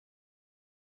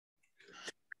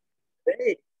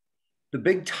Hey, the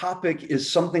big topic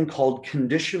is something called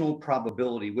conditional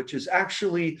probability, which is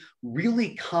actually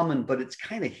really common, but it's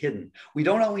kind of hidden. We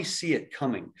don't always see it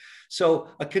coming. So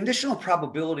a conditional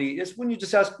probability is when you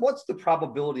just ask, what's the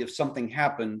probability of something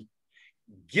happened,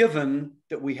 given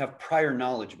that we have prior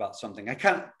knowledge about something? I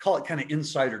kind of call it kind of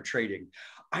insider trading.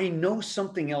 I know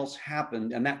something else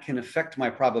happened and that can affect my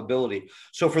probability.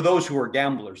 So for those who are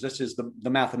gamblers, this is the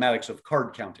mathematics of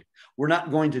card counting. We're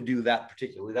not going to do that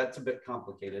particularly. That's a bit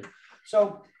complicated.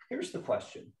 So here's the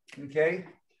question, okay?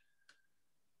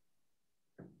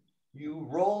 You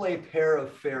roll a pair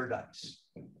of fair dice.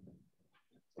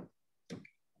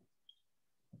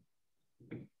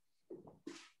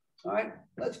 All right,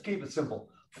 let's keep it simple.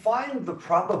 Find the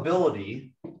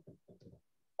probability.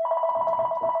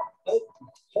 Oh,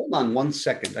 hold on one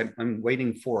second. I'm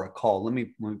waiting for a call. Let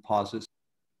me pause this.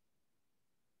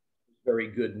 Very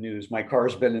good news. My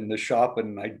car's been in the shop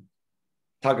and I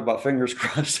talk about fingers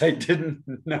crossed, I didn't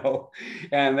know.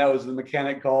 And that was the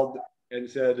mechanic called and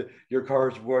said, your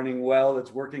car's running well.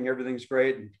 It's working. Everything's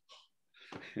great.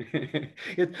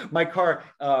 My car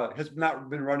has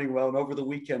not been running well. And over the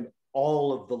weekend,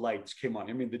 all of the lights came on.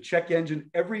 I mean, the check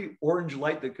engine, every orange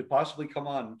light that could possibly come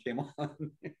on came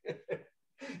on.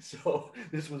 So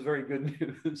this was very good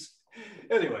news.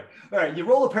 Anyway, all right, you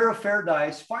roll a pair of fair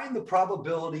dice, find the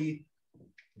probability,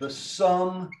 the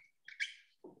sum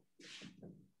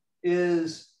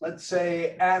is, let's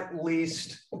say, at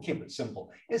least, we'll keep it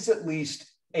simple, it's at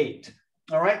least 8.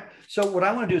 All right, so what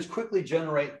I want to do is quickly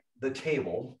generate the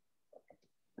table,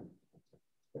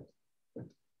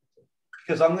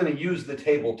 because I'm going to use the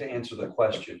table to answer the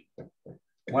question.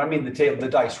 When I mean the table, the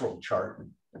dice roll chart.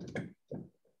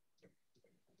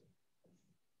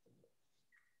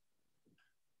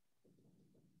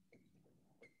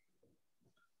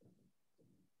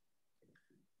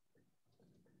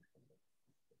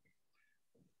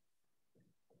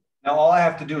 Now, all I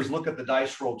have to do is look at the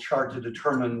dice roll chart to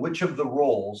determine which of the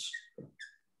rolls,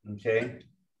 okay?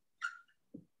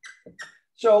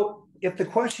 So if the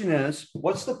question is,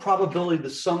 what's the probability the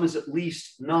sum is at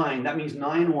least 9, that means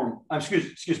 9 or,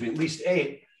 excuse me, at least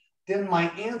 8, then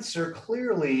my answer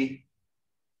clearly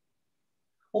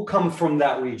will come from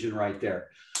that region right there.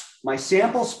 My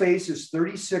sample space is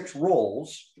 36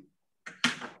 rolls.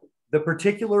 The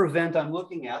particular event I'm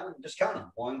looking at, just count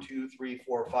them, 1, 2, 3,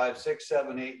 4, 5, 6,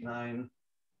 7, 8, 9,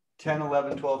 10,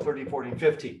 11, 12, 13, 14,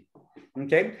 15.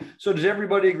 Okay, so does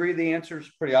everybody agree the answer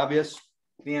is pretty obvious?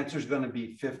 The answer is going to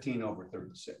be 15 over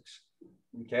 36.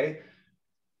 Okay,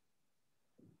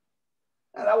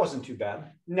 now, that wasn't too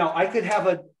bad. No, I could have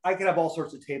all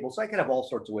sorts of tables. I could have all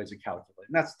sorts of ways of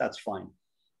calculating. That's fine.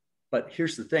 But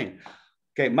here's the thing.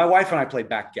 Okay, my wife and I play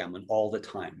backgammon all the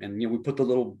time, and we put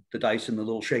the dice in the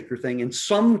little shaker thing, and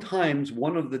sometimes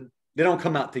they don't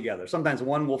come out together. Sometimes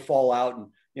one will fall out, and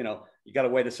you got to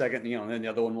wait a second, and then the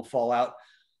other one will fall out.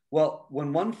 Well,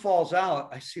 when one falls out,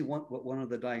 I see what one of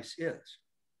the dice is.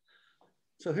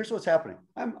 So here's what's happening.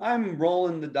 I'm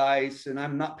rolling the dice, and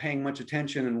I'm not paying much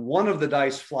attention, and one of the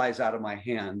dice flies out of my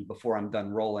hand before I'm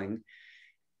done rolling.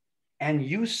 And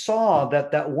you saw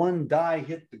that one die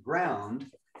hit the ground.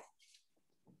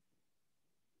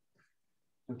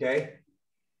 Okay.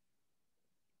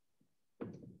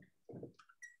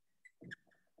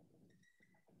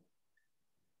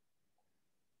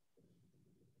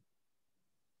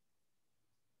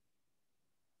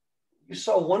 You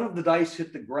saw one of the dice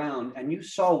hit the ground, and you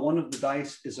saw one of the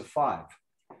dice is a 5.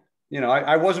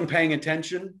 I wasn't paying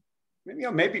attention.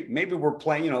 Maybe we're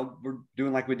playing, we're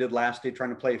doing like we did last day, trying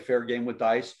to play a fair game with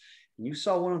dice. And you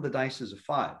saw one of the dice is a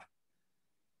 5.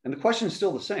 And the question is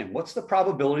still the same. What's the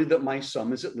probability that my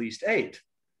sum is at least 8?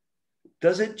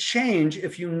 Does it change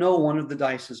if you know one of the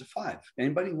dice is a 5?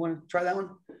 Anybody want to try that one?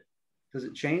 Does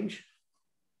it change?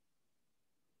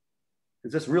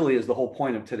 Because this really is the whole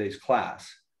point of today's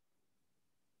class.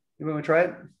 Anybody want to try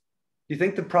it? Do you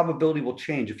think the probability will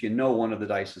change if you know one of the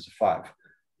dice is a 5?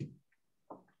 It's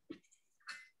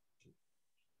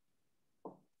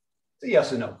a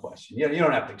yes or no question. You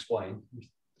don't have to explain.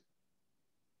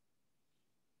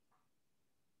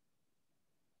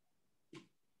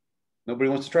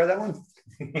 Nobody wants to try that one?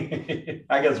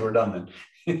 I guess we're done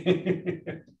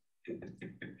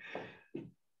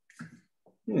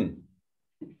then.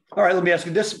 All right, let me ask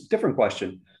you this different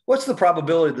question. What's the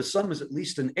probability the sum is at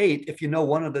least an 8 if you know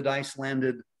one of the dice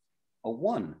landed a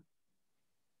 1?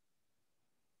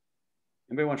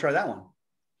 Anybody want to try that one?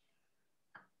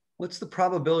 What's the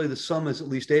probability the sum is at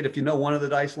least 8 if you know one of the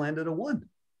dice landed a 1?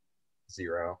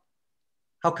 0.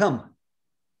 How come?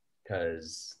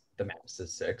 Because the max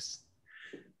is 6.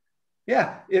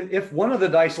 Yeah, if one of the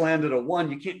dice landed a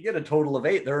 1, you can't get a total of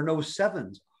 8. There are no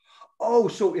 7s. Oh,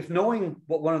 so if knowing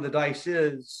what one of the dice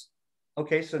is,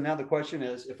 okay, so now the question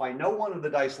is, if I know one of the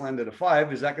dice landed a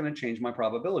 5, is that going to change my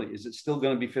probability? Is it still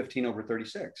going to be 15 over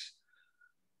 36?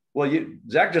 Well,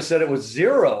 Zach just said it was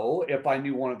 0 if I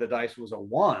knew one of the dice was a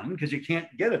 1, because you can't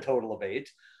get a total of 8.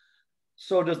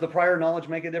 So does the prior knowledge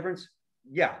make a difference?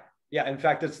 Yeah. Yeah. In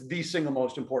fact, it's the single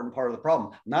most important part of the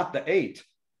problem, not the 8,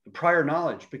 the prior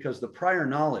knowledge, because the prior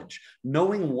knowledge,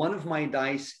 knowing one of my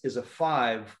dice is a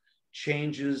 5,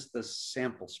 changes the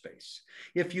sample space.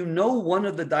 If you know one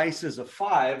of the dice is a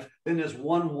 5, then is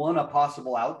 1 a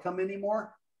possible outcome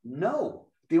anymore? No.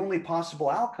 The only possible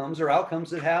outcomes are outcomes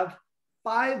that have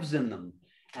 5s in them.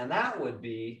 And that would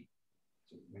be,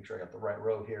 make sure I got the right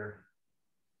row here.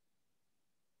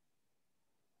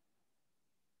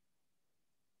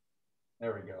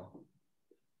 There we go.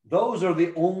 Those are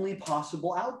the only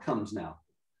possible outcomes now.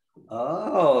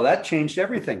 Oh, that changed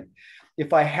everything.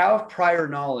 If I have prior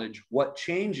knowledge, what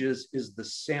changes is the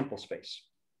sample space.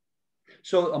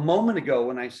 So a moment ago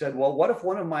when I said, well, what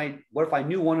if I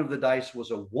knew one of the dice was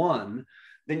a 1,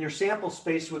 then your sample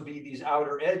space would be these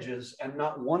outer edges, and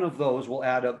not one of those will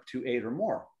add up to 8 or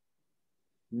more.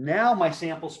 Now my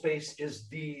sample space is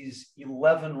these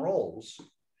 11 rolls.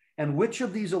 And which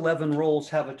of these 11 rolls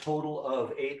have a total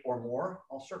of 8 or more?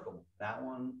 I'll circle them. That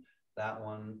one, that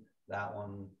one, that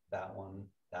one, that one,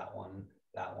 that one,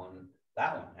 that one,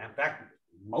 that one. In fact,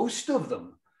 most of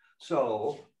them.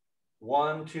 So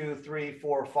 1, 2, 3,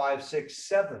 4, 5, 6,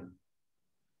 7.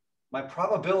 My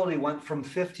probability went from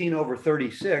 15 over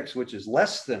 36, which is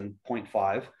less than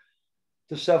 0.5,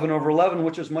 to 7 over 11,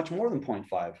 which is much more than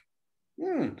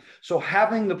 0.5. So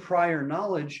having the prior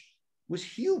knowledge was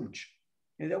huge.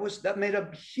 And that made a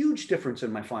huge difference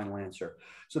in my final answer.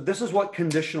 So this is what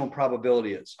conditional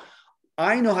probability is.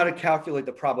 I know how to calculate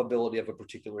the probability of a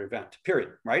particular event,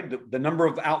 period, right? The number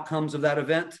of outcomes of that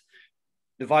event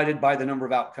divided by the number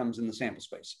of outcomes in the sample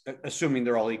space, assuming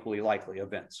they're all equally likely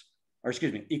events, or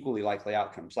excuse me, equally likely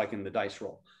outcomes, like in the dice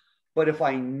roll. But if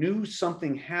I knew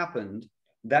something happened,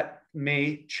 that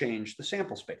may change the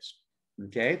sample space.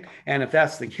 Okay. And if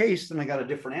that's the case, then I got a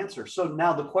different answer. So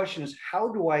now the question is, how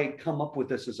do I come up with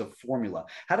this as a formula?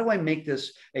 How do I make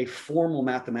this a formal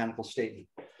mathematical statement?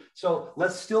 So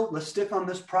let's stick on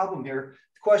this problem here.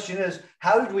 The question is,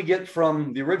 how did we get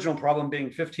from the original problem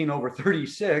being 15 over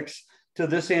 36 to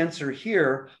this answer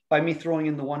here by me throwing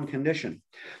in the one condition?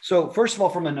 So first of all,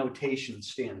 from a notation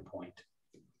standpoint,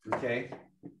 okay,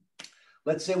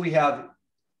 let's say we have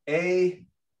A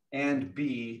and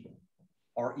B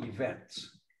are events.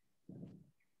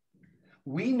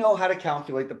 We know how to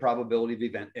calculate the probability of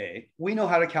event A. We know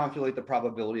how to calculate the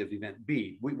probability of event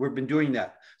B. We've been doing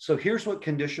that. So here's what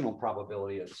conditional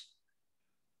probability is.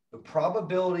 The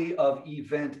probability of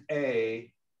event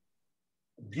A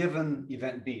given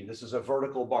event B. This is a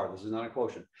vertical bar. This is not a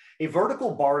quotient. A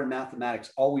vertical bar in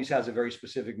mathematics always has a very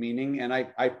specific meaning. And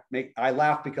I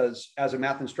laugh because as a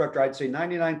math instructor, I'd say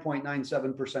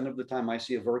 99.97% of the time I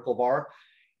see a vertical bar,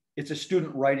 it's a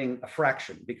student writing a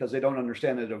fraction, because they don't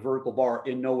understand that a vertical bar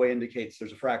in no way indicates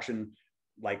there's a fraction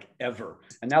like ever.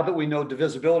 And now that we know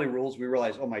divisibility rules, we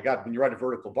realize, oh my God, when you write a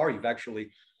vertical bar, you've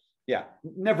actually,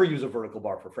 never use a vertical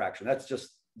bar for fraction.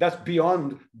 That's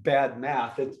beyond bad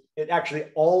math. It actually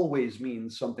always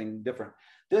means something different.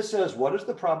 This says, what is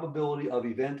the probability of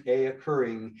event A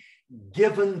occurring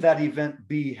given that event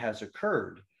B has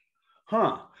occurred?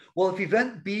 Well, if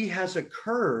event B has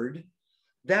occurred,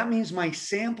 that means my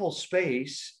sample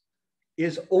space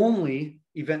is only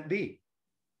event B.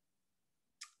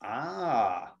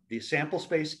 The sample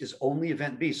space is only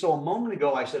event B. So a moment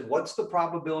ago, I said, what's the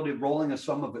probability of rolling a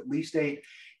sum of at least 8,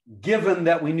 given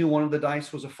that we knew one of the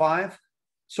dice was a 5?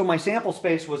 So my sample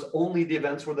space was only the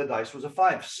events where the dice was a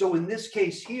 5. So in this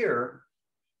case here,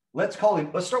 let's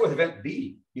start with event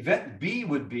B. Event B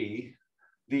would be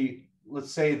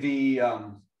let's say the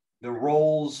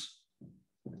rolls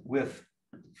with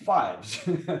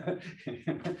 5s.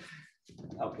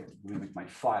 Okay, let me make my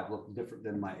 5 look different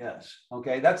than my S.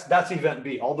 Okay, that's event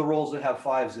B, all the rolls that have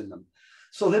 5s in them.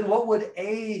 So then what would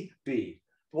A be?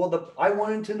 Well, I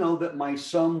wanted to know that my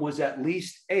sum was at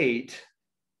least 8.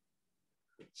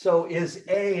 So is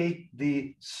A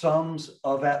the sums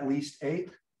of at least 8?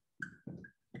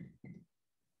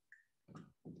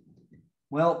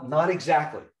 Well, not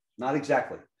exactly. Not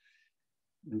exactly.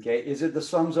 Okay, is it the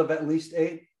sums of at least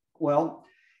 8? Well,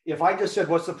 if I just said,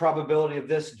 what's the probability of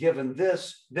this given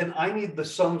this, then I need the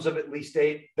sums of at least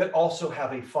 8 that also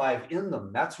have a 5 in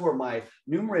them. That's where my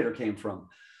numerator came from.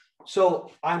 So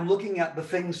I'm looking at the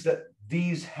things that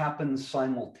these happen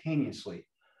simultaneously.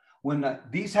 When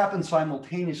these happened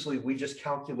simultaneously, we just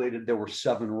calculated there were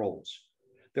 7 rolls.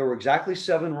 There were exactly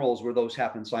 7 rolls where those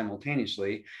happened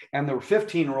simultaneously, and there were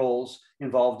 15 rolls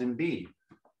involved in B.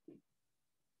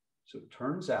 So it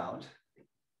turns out,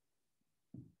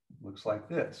 looks like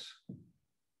this.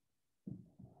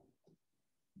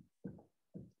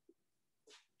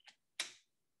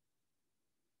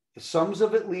 The sums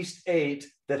of at least 8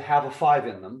 that have a 5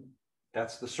 in them,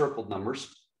 that's the circled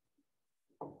numbers.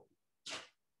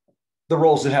 The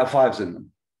rolls that have 5s in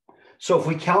them. So if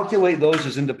we calculate those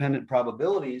as independent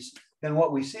probabilities, then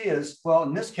what we see is, well,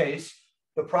 in this case,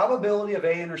 the probability of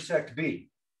A intersect B.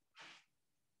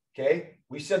 Okay,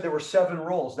 we said there were 7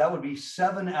 rolls. That would be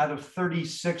 7 out of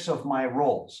 36 of my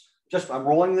rolls. I'm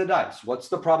rolling the dice. What's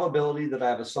the probability that I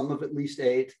have a sum of at least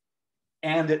 8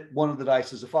 and one of the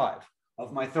dice is a 5?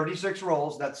 Of my 36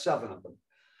 rolls, that's 7 of them.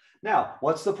 Now,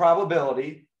 what's the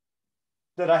probability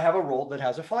that I have a roll that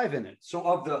has a 5 in it? So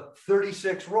of the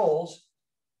 36 rolls,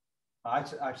 I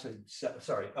said,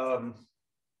 sorry,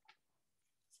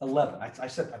 11. I think I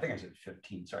said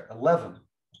 15, sorry, 11.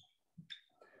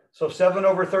 So 7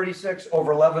 over 36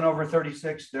 over 11 over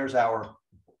 36, there's our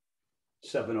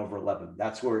 7 over 11.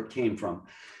 That's where it came from.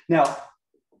 Now,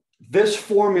 this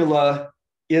formula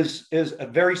is a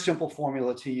very simple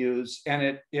formula to use,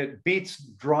 and it beats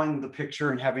drawing the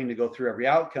picture and having to go through every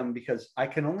outcome, because I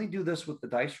can only do this with the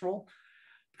dice roll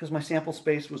because my sample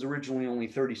space was originally only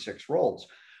 36 rolls.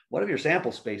 What if your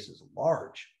sample space is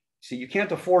large? See, you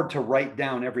can't afford to write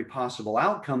down every possible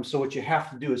outcome. So what you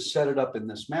have to do is set it up in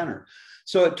this manner.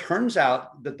 So it turns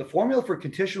out that the formula for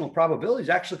conditional probability is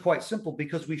actually quite simple,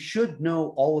 because we should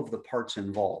know all of the parts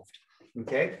involved.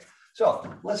 Okay,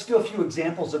 so let's do a few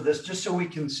examples of this just so we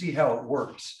can see how it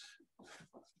works.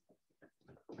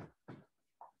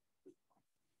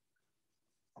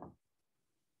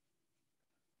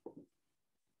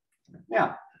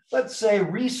 Now, let's say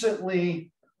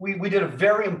recently, we did a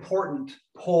very important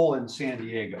poll in San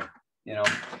Diego.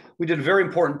 We did a very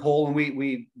important poll, and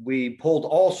we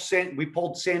polled San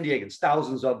Diegans,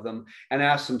 thousands of them, and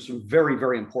asked them some very,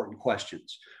 very important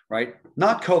questions, right?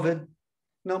 Not COVID,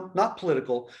 no, not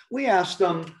political. We asked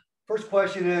them, first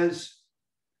question is,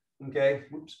 okay,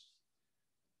 whoops.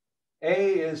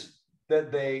 A is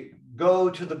that they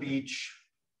go to the beach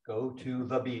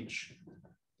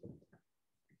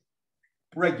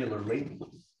regularly,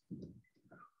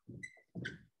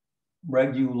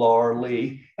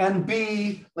 and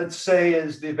B, let's say,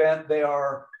 is the event they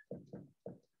are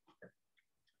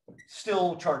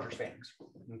still Chargers fans.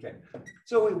 Okay,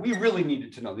 so we really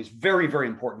needed to know these very, very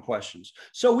important questions.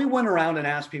 So we went around and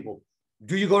asked people,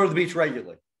 do you go to the beach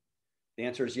regularly? The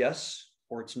answer is yes,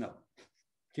 or it's no.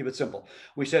 Keep it simple.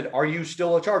 We said, are you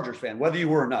still a Chargers fan? Whether you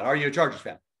were or not, are you a Chargers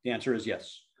fan? The answer is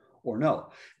yes or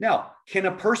no. Now, can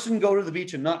a person go to the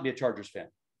beach and not be a Chargers fan?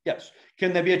 Yes.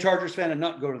 Can they be a Chargers fan and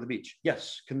not go to the beach?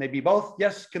 Yes. Can they be both?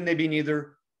 Yes. Can they be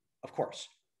neither? Of course.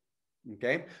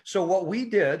 Okay. So what we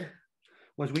did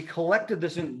was we collected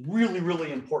this in really,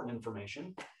 really important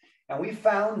information. And we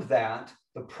found that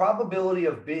the probability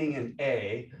of being an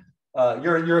A,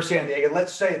 you're a San Diego,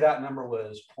 let's say that number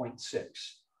was 0.6.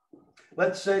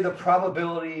 Let's say the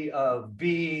probability of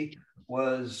B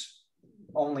was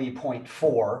only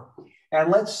 0.4.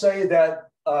 And let's say that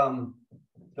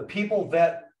the people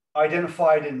that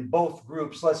identified in both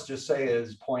groups, let's just say,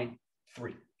 is 0.3.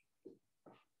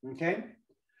 Okay.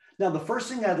 Now, the first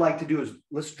thing I'd like to do is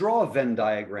let's draw a Venn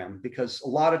diagram, because a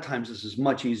lot of times this is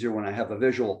much easier when I have a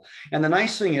visual. And the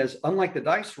nice thing is, unlike the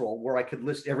dice roll where I could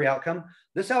list every outcome,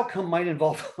 this outcome might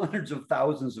involve hundreds of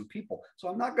thousands of people. So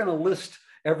I'm not going to list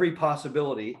every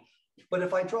possibility. But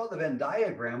if I draw the Venn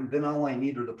diagram, then all I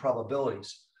need are the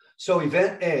probabilities. So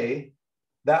event A,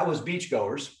 that was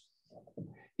beachgoers.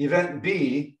 Event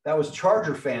B, that was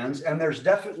Charger fans, and there's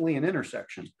definitely an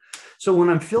intersection. So when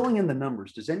I'm filling in the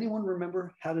numbers, does anyone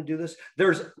remember how to do this?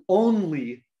 There's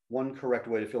only one correct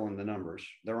way to fill in the numbers.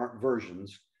 There aren't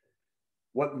versions.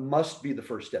 What must be the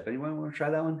first step? Anyone want to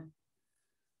try that one?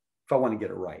 If I want to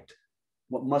get it right,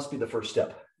 what must be the first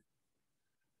step?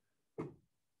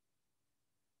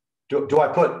 Do I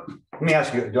put, let me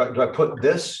ask you, do I put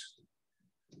this?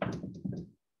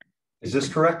 Is this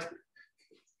correct?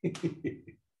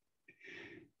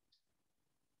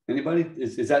 Anybody?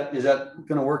 Is that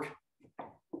going to work?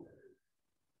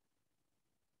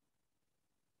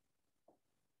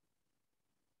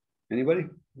 Anybody?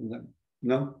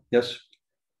 No? Yes?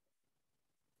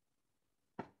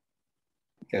 You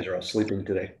guys are all sleeping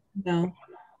today. No.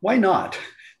 Why not?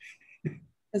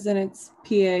 Because then it's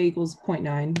PA equals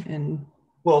 0.9 and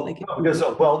well, like because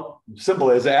well,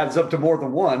 simple as it adds up to more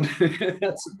than one.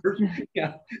 That's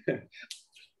yeah.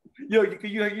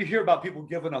 you hear about people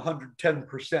giving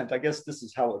 110%. I guess this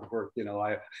is how it worked.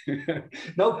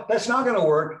 No, that's not going to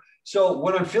work. So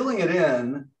when I'm filling it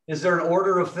in, is there an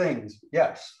order of things?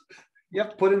 Yes. You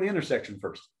have to put in the intersection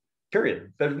first,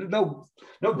 period. There's no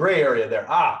gray area there.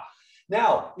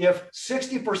 Now, if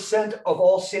 60% of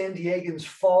all San Diegans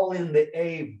fall in the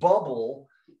A bubble,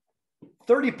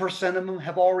 30% of them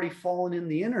have already fallen in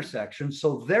the intersection.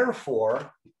 So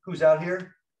therefore, who's out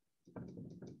here?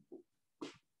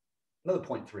 Another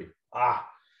 0.3.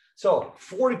 So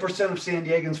 40% of San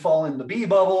Diegans fall in the B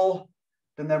bubble,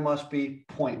 then there must be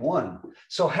 0.1.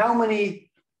 So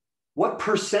what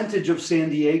percentage of San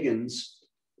Diegans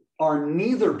are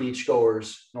neither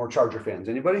beachgoers nor Charger fans?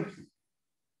 Anybody?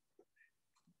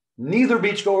 Neither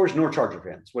beachgoers nor Charger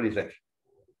fans. What do you think?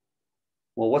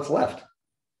 Well, what's left?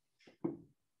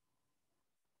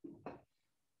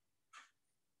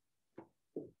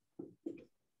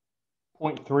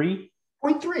 Point 0.3.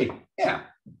 0.3. Yeah.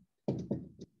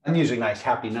 I'm using nice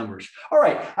happy numbers. All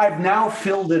right. I've now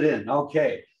filled it in.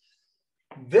 Okay.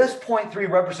 This 0.3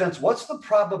 represents what's the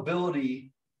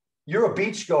probability you're a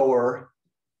beachgoer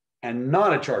and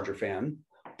not a Charger fan.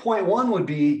 0.1 would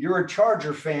be you're a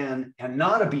Charger fan and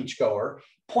not a beachgoer.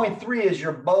 0.3 is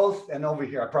you're both. And over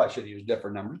here, I probably should have used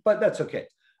different numbers, but that's okay.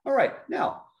 All right.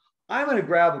 Now, I'm going to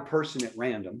grab a person at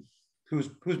random who's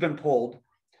been pulled.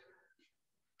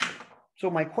 So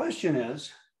my question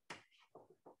is,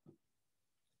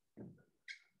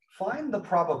 find the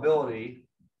probability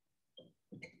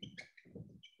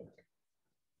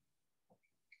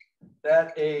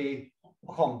that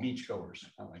I'll call them beachgoers.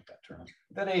 I like that term.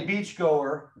 That a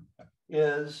beachgoer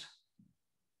is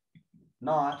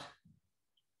not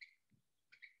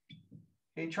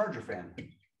a Charger fan.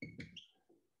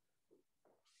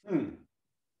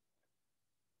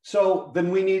 So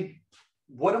then we need,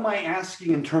 what am I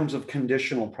asking in terms of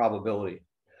conditional probability?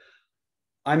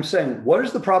 I'm saying, what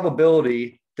is the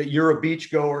probability that you're a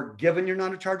beachgoer given you're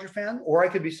not a Charger fan? Or I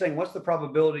could be saying, what's the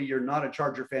probability you're not a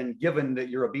Charger fan given that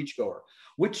you're a beachgoer?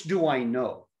 Which do I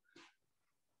know?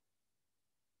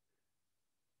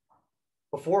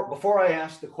 Before I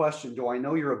ask the question, do I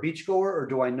know you're a beachgoer or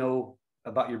do I know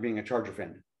about your being a Charger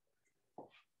fan?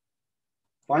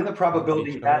 Find the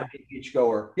probability that a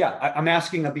beachgoer. Yeah, I'm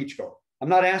asking a beachgoer. I'm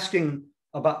not asking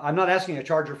a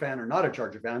Charger fan or not a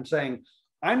Charger fan. I'm saying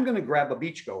I'm going to grab a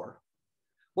beachgoer.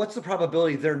 What's the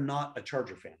probability they're not a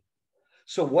Charger fan?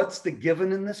 So what's the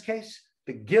given in this case?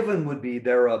 The given would be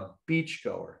they're a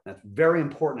beachgoer. That's very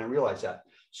important. I realize that.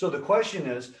 So the question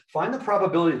is, find the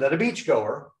probability that a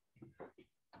beachgoer.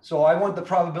 So I want the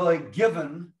probability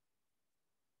given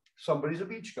somebody's a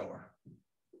beachgoer.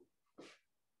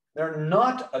 They're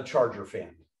not a Charger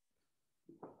fan.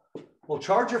 Well,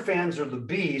 Charger fans are the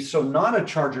B, so not a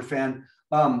Charger fan.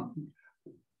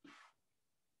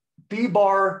 B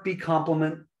bar, B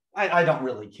complement. I don't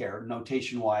really care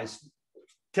notation wise.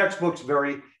 Textbooks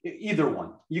vary, either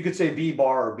one. You could say B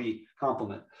bar or B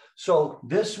complement. So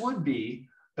this would be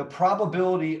the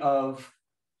probability of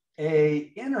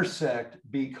A intersect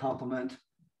B complement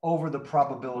over the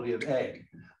probability of A.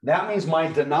 That means my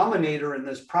denominator in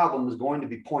this problem is going to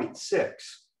be 0.6.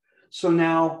 So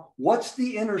now what's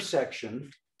the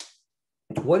intersection?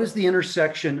 What is the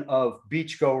intersection of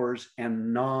beachgoers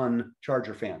and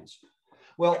non-Charger fans?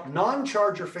 Well,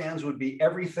 non-Charger fans would be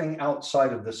everything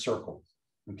outside of this circle,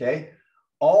 okay?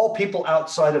 All people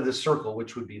outside of this circle,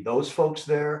 which would be those folks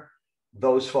there,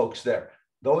 those folks there.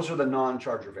 Those are the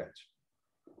non-Charger fans,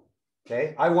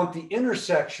 okay? I want the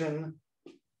intersection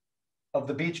of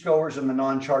the beachgoers and the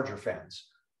non-Charger fans.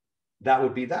 That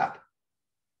would be that.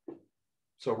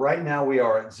 So right now we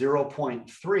are at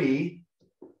 0.3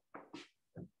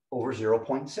 over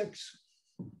 0.6.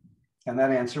 And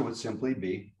that answer would simply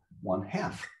be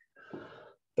 1/2.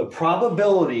 The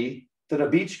probability that a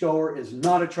beachgoer is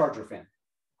not a Charger fan.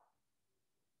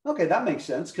 Okay, that makes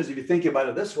sense, because if you think about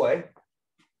it this way,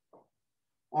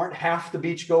 aren't half the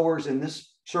beachgoers in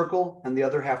this circle and the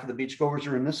other half of the beachgoers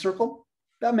are in this circle?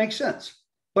 That makes sense.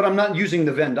 But I'm not using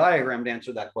the Venn diagram to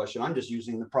answer that question. I'm just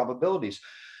using the probabilities.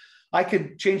 I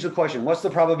could change the question. What's the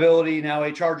probability now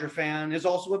a Charger fan is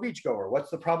also a beachgoer?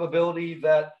 What's the probability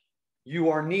that you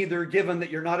are neither, given that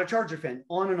you're not a Charger fan?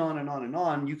 On and on and on and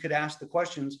on. You could ask the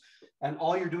questions, and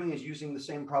all you're doing is using the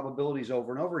same probabilities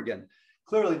over and over again.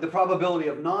 Clearly, the probability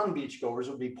of non-beachgoers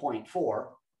would be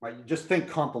 0.4, right? You just think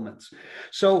complements.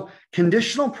 So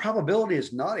conditional probability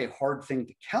is not a hard thing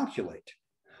to calculate.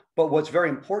 But what's very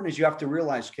important is you have to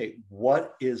realize, okay,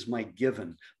 what is my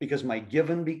given? Because my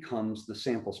given becomes the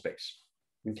sample space,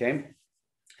 okay?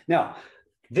 Now,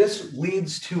 this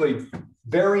leads to a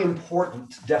very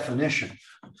important definition.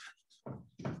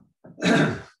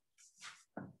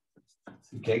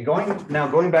 Okay,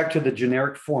 going back to the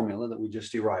generic formula that we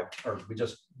just derived, or we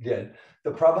just did,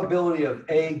 the probability of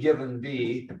A given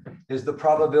B is the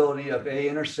probability of A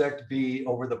intersect B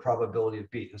over the probability of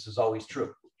B. This is always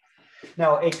true.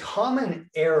 Now, a common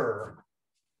error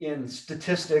in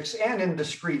statistics and in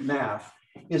discrete math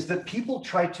is that people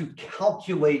try to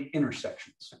calculate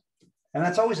intersections. And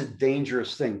that's always a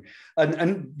dangerous thing. And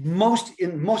in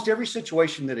most every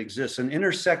situation that exists, an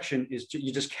intersection is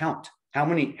you just count how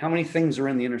many things are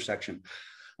in the intersection.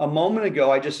 A moment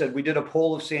ago, I just said we did a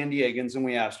poll of San Diegans and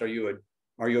we asked, are you a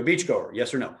beachgoer?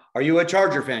 Yes or no? Are you a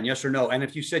Charger fan? Yes or no? And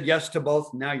if you said yes to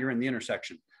both, now you're in the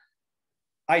intersection.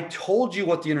 I told you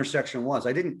what the intersection was.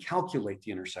 I didn't calculate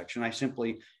the intersection. I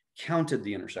simply counted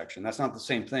the intersection. That's not the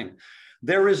same thing.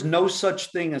 There is no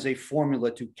such thing as a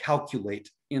formula to calculate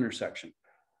intersection.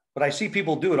 But I see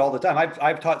people do it all the time.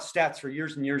 I've taught stats for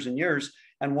years and years and years.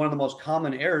 And one of the most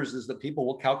common errors is that people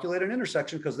will calculate an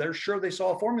intersection because they're sure they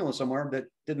saw a formula somewhere that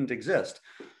didn't exist.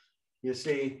 You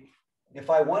see, if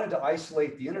I wanted to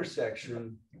isolate the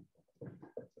intersection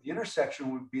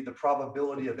would be the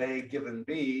probability of A given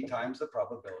B times the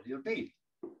probability of B.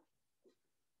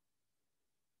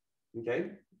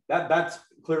 Okay, that's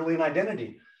clearly an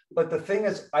identity. But the thing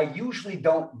is, I usually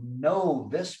don't know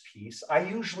this piece. I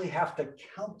usually have to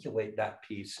calculate that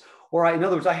piece. Or in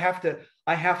other words, I have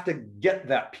to get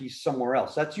that piece somewhere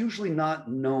else. That's usually not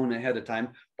known ahead of time,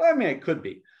 but I mean, it could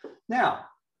be. Now,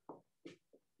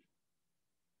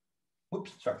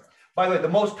 whoops, sorry. By the way, the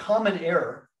most common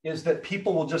error is that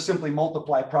people will just simply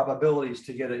multiply probabilities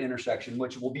to get an intersection,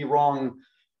 which will be wrong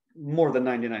more than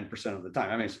 99% of the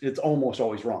time. I mean, it's almost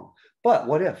always wrong. But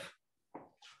what if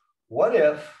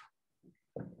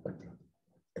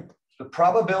the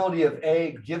probability of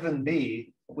A given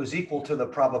B was equal to the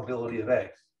probability of A?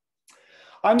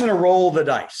 I'm going to roll the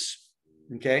dice.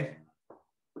 Okay.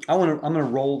 I'm going to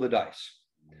roll the dice.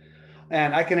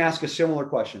 And I can ask a similar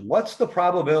question. What's the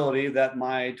probability that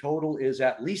my total is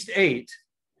at least 8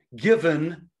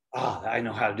 given, I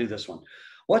know how to do this one.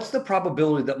 What's the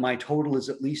probability that my total is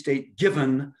at least 8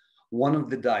 given one of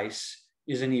the dice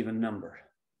is an even number?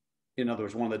 In other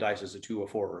words, one of the dice is a 2, a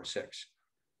 4, or a 6.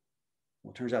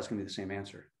 Well, it turns out it's going to be the same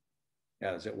answer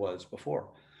as it was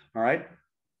before. All right.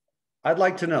 I'd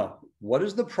like to know, what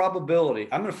is the probability?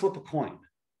 I'm going to flip a coin.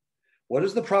 What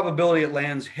is the probability it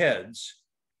lands heads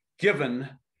given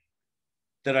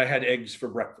that I had eggs for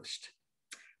breakfast?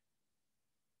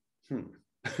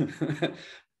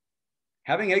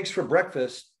 Having eggs for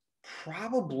breakfast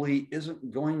probably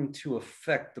isn't going to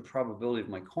affect the probability of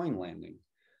my coin landing.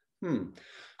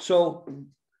 So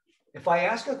if I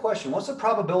ask a question, what's the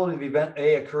probability of event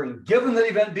A occurring given that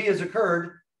event B has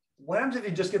occurred? What happens if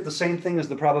you just get the same thing as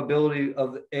the probability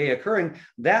of A occurring?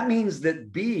 That means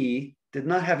that B did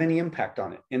not have any impact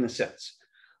on it in a sense.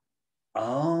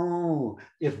 Oh,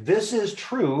 if this is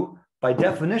true, by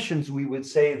definitions, we would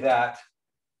say that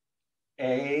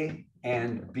A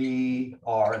and B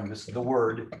are, and this is the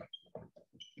word,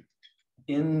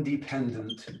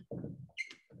 independent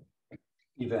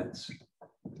events.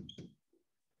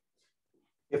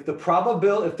 If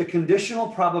the conditional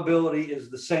probability is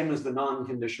the same as the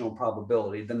non-conditional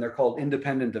probability, then they're called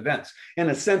independent events. In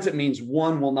a sense, it means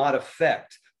one will not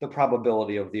affect the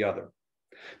probability of the other.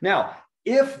 Now,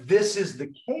 if this is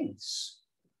the case,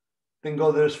 then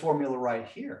go to this formula right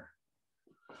here.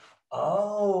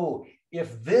 Oh,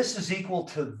 if this is equal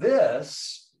to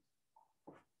this,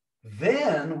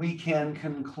 then we can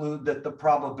conclude that the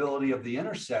probability of the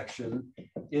intersection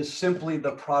is simply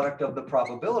the product of the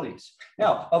probabilities.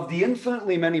 Now, of the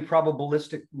infinitely many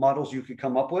probabilistic models you could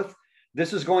come up with,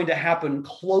 this is going to happen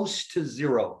close to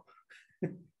 0.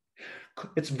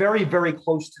 It's very, very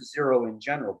close to 0 in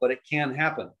general, but it can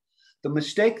happen. The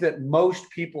mistake that most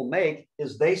people make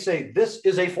is they say, this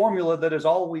is a formula that is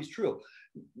always true.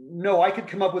 No, I could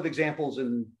come up with examples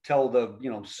until the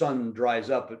sun dries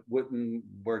up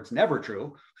where it's never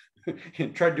true.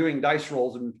 Try doing dice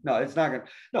rolls and no, it's not going to.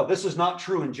 No, this is not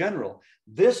true in general.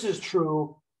 This is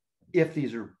true if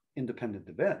these are independent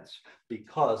events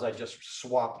because I just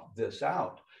swapped this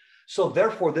out. So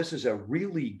therefore, this is a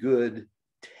really good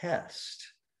test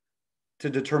to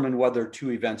determine whether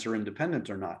two events are independent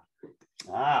or not.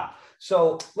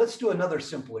 So let's do another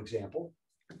simple example.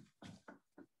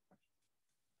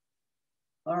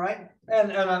 All right,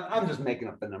 and I'm just making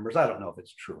up the numbers. I don't know if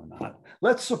it's true or not.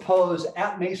 Let's suppose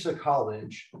at Mesa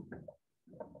College,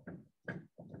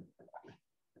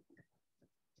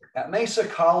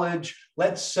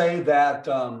 let's say that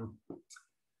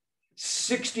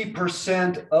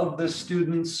 60% of the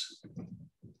students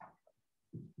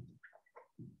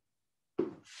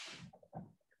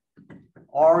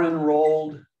are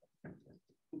enrolled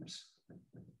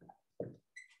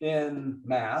in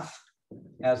math,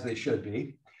 as they should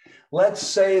be. Let's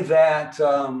say that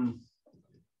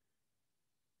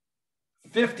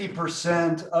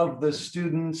 50% of the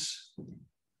students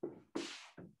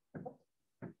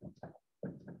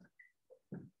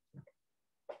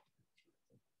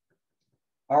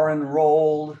are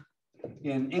enrolled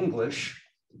in English.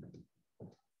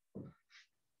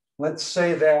 Let's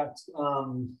say that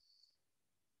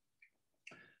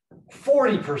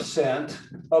 40%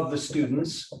 of the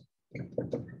students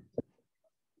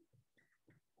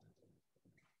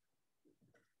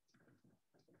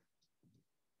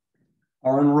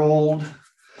are enrolled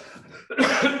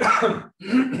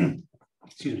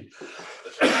excuse me,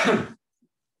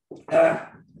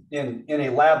 in a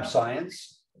lab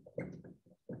science.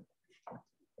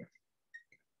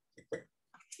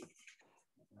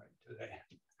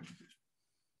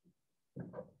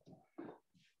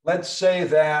 Let's say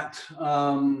that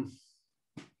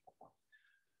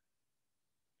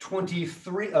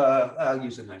 23, I'll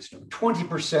use a nice number,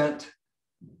 20%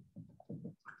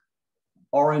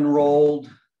 are enrolled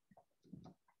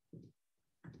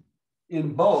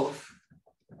in both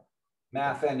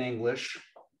math and English.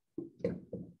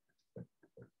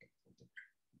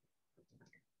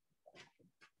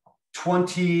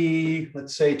 Let's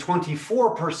say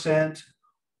 24%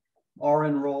 are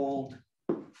enrolled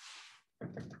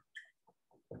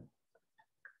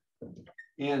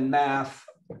in math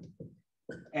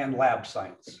and lab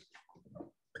science.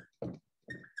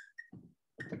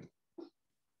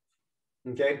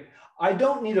 Okay, I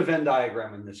don't need a Venn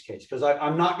diagram in this case because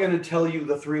I'm not going to tell you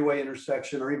the three-way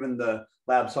intersection or even the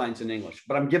lab science in English,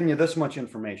 but I'm giving you this much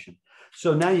information.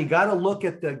 So now you got to look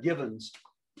at the givens.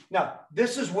 Now,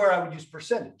 this is where I would use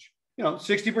percentage. You know,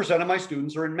 60% of my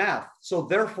students are in math. So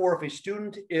therefore, if a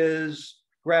student is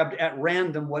grabbed at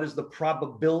random, what is the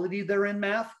probability they're in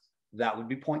math? That would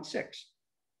be 0.6.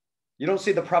 You don't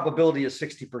say the probability is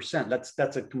 60%.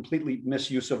 That's a completely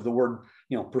misuse of the word,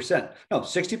 you know, percent. No,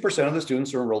 60% of the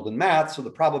students are enrolled in math. So the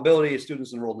probability of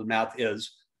students enrolled in math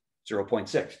is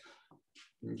 0.6.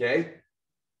 Okay.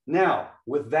 Now,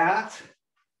 with that,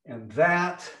 and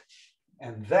that,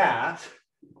 and that,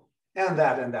 and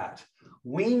that, and that,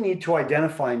 we need to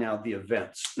identify now the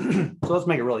events. So let's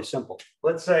make it really simple.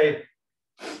 Let's say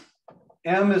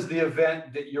M is the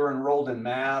event that you're enrolled in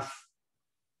math.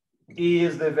 E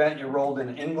is the event you're enrolled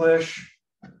in English.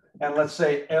 And let's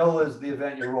say L is the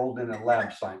event you're enrolled in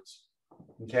lab science.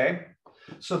 Okay.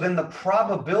 So then the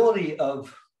probability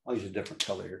of, I'll use a different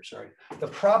color here, sorry. The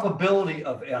probability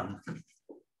of M.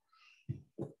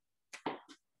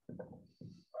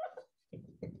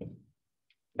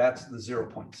 That's the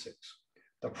 0.6.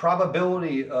 The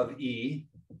probability of E,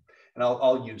 and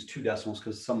I'll use 2 decimals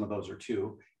because some of those are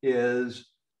 2, is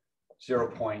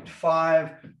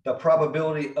 0.5. The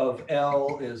probability of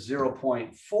L is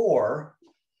 0.4.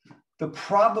 The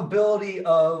probability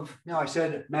of, now I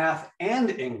said math and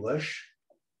English,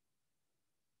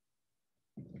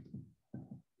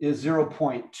 is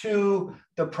 0.2.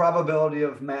 The probability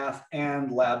of math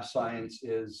and lab science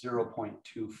is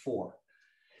 0.24.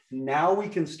 Now we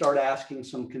can start asking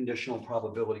some conditional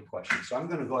probability questions. So I'm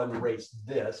going to go ahead and erase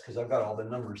this because I've got all the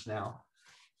numbers now.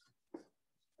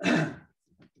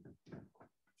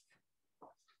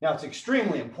 Now it's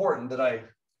extremely important that I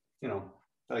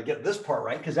get this part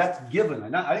right because that's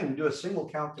given. I didn't do a single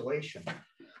calculation.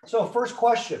 So first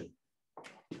question.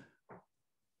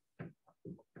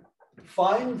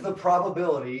 Find the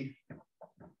probability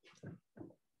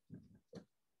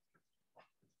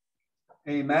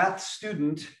a math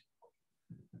student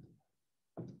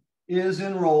is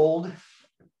enrolled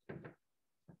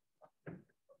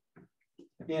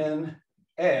in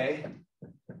A,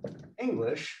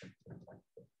 English,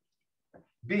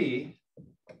 B,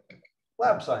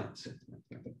 lab science.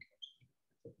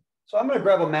 So I'm going to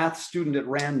grab a math student at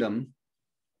random.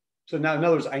 So now in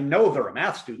other words, I know they're a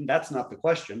math student. That's not the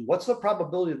question. What's the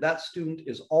probability that student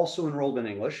is also enrolled in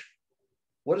English?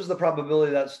 What is the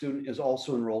probability that student is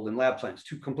also enrolled in lab science?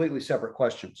 2 completely separate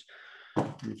questions.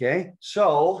 Okay,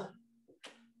 so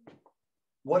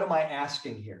what am I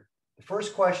asking here? The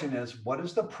first question is, what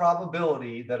is the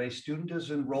probability that a student is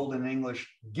enrolled in English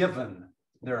given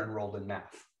they're enrolled in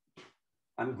math?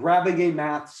 I'm grabbing a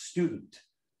math student.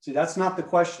 See, that's not the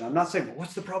question. I'm not saying, well,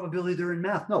 what's the probability they're in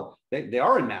math? No, they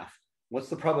are in math. What's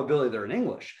the probability they're in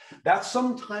English? That's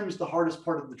sometimes the hardest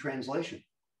part of the translation.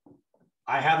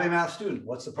 I have a math student.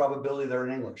 What's the probability they're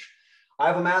in English? I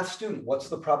have a math student. What's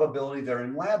the probability they're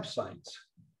in lab science?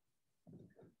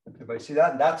 Everybody see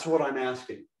that? That's what I'm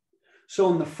asking.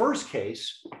 So in the first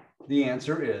case, the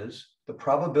answer is the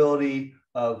probability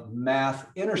of math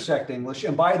intersect English.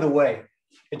 And by the way,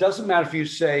 It doesn't matter if you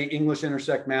say English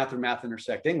intersect math or math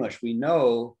intersect English. We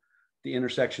know the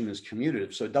intersection is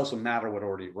commutative, so it doesn't matter what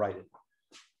order you write it.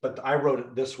 But I wrote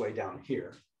it this way down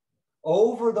here.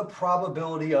 Over the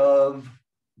probability of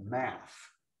math.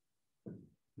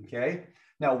 Okay,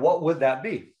 now what would that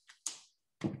be?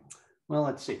 Well,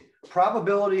 let's see.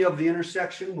 Probability of the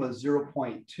intersection was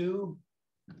 0.2.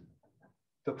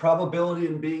 The probability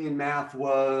in being in math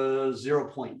was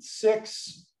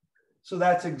 0.6. So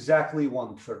that's exactly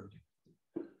 1/3.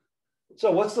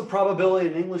 So what's the probability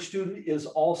an English student is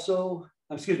also,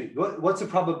 excuse me, what's the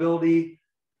probability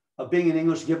of being in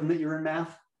English given that you're in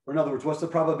math? Or in other words, what's the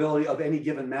probability of any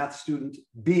given math student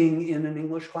being in an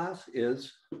English class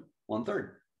is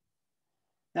 1/3.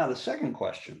 Now the second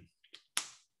question.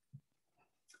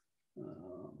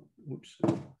 Oops.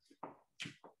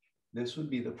 This would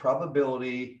be the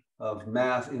probability of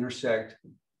math intersect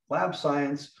lab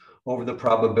science over the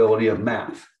probability of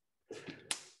math.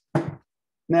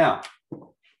 Now,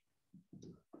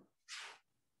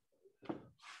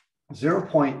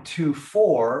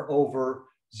 0.24 over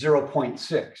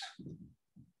 0.6.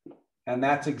 And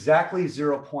that's exactly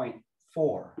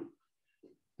 0.4.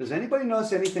 Does anybody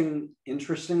notice anything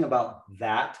interesting about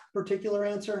that particular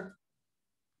answer?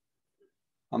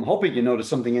 I'm hoping you notice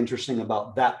something interesting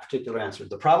about that particular answer.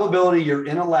 The probability you're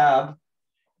in a lab,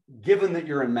 given that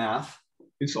you're in math.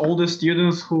 It's all the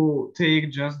students who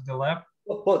take just the lab?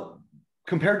 But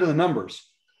compared to the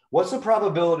numbers, what's the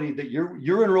probability that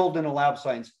you're enrolled in a lab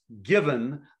science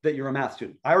given that you're a math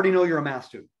student? I already know you're a math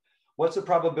student. What's the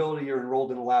probability you're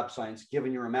enrolled in a lab science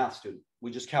given you're a math student? We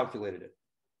just calculated it.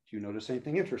 Do you notice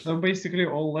anything interesting? So basically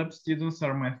all lab students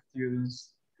are math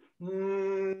students.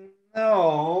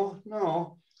 No,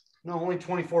 only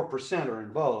 24% are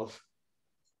in both.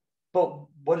 But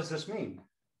what does this mean?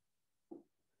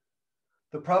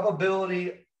 The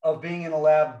probability of being in a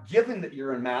lab, given that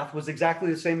you're in math, was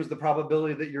exactly the same as the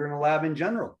probability that you're in a lab in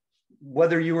general,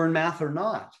 whether you were in math or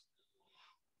not.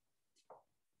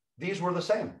 These were the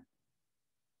same.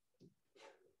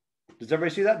 Does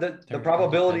everybody see that? The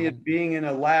probability of being in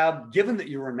a lab, given that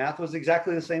you were in math, was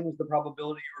exactly the same as the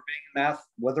probability you were being in math,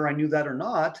 whether I knew that or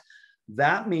not.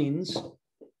 That means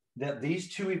that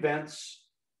these two events,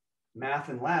 math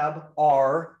and lab,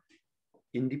 are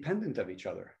independent of each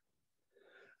other.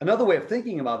 Another way of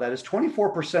thinking about that is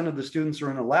 24% of the students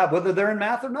are in a lab, whether they're in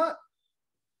math or not.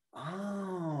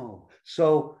 Oh,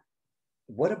 so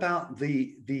what about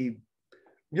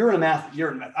you're in math,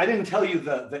 I didn't tell you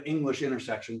the English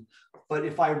intersection, but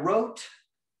if I wrote,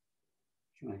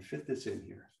 can I fit this in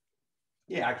here?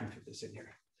 Yeah, I can fit this in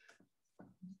here.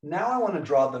 Now I want to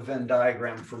draw the Venn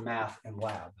diagram for math and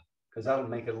lab, because that'll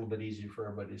make it a little bit easier for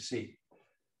everybody to see.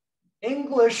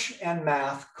 English and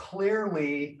math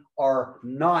clearly are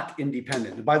not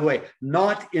independent. And by the way,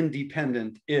 not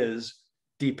independent is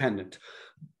dependent.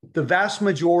 The vast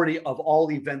majority of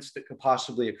all events that could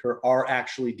possibly occur are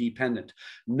actually dependent.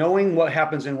 Knowing what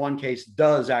happens in one case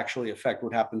does actually affect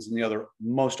what happens in the other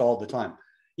most all the time,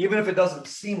 even if it doesn't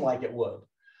seem like it would.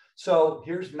 So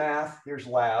here's math, here's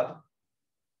lab.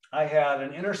 I had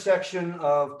an intersection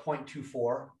of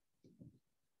 0.24.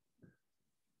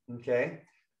 Okay.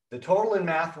 The total in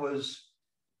math was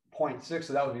 0.6,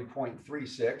 so that would be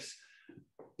 0.36.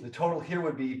 The total here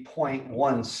would be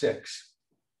 0.16.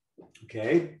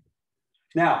 Okay.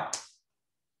 Now,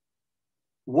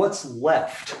 what's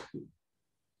left?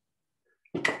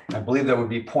 I believe that would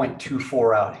be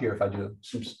 0.24 out here if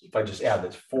I just add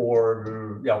this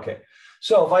 4. Yeah, okay.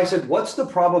 So if I said, what's the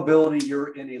probability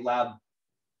you're in a lab?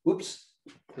 Oops,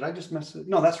 did I just mess it?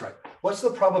 No, that's right. What's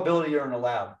the probability you're in a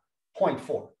lab?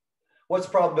 0.4. What's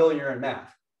the probability you're in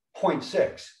math?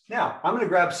 0.6. Now, I'm going to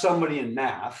grab somebody in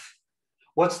math.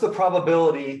 What's the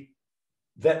probability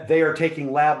that they are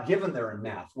taking lab given they're in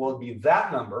math? Well, it'd be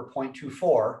that number,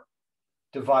 0.24,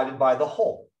 divided by the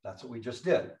whole. That's what we just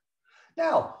did.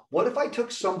 Now, what if I took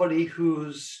somebody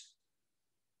who's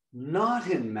not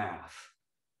in math?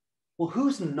 Well,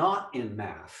 who's not in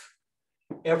math?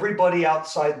 Everybody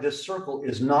outside this circle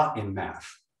is not in math.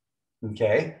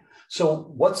 Okay.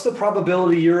 So what's the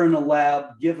probability you're in a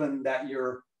lab given that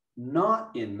you're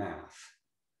not in math?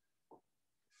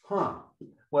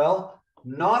 Well,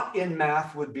 not in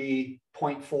math would be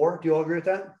 0.4. Do you all agree with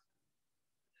that?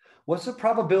 What's the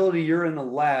probability you're in a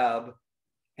lab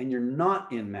and you're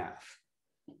not in math?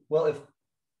 Well, if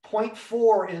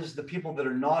 0.4 is the people that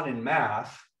are not in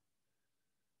math,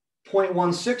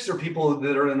 0.16 are people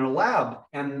that are in a lab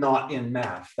and not in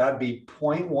math. That'd be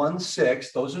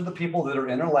 0.16. Those are the people that are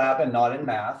in a lab and not in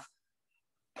math.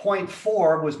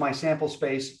 0.4 was my sample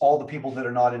space, all the people that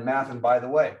are not in math. And by the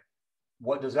way,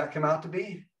 what does that come out to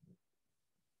be?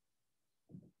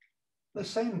 the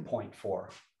same 0.4.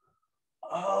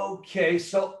 Okay,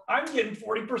 so I'm getting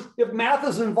 40%. If math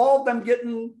is involved, I'm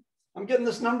getting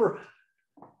this number.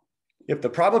 If the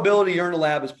probability you're in a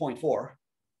lab is 0.4,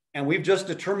 and we've just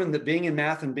determined that being in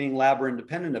math and being lab are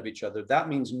independent of each other, that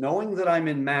means knowing that I'm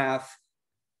in math,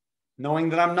 knowing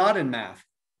that I'm not in math,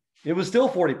 it was still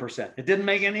 40%. It didn't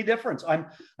make any difference.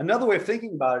 Another way of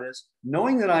thinking about it is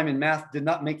knowing that I'm in math did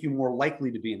not make you more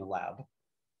likely to be in a lab.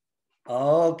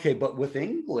 Okay, but with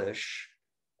English,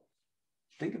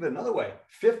 think of it another way.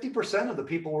 50% of the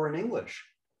people were in English,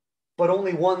 but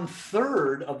only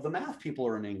 1/3 of the math people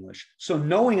are in English. So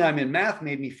knowing I'm in math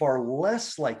made me far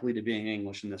less likely to be in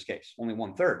English in this case, only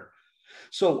 1/3.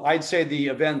 So I'd say the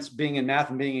events being in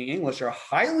math and being in English are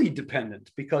highly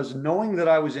dependent, because knowing that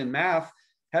I was in math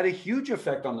had a huge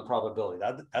effect on the probability.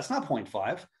 That's not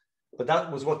 0.5, but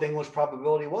that was what the English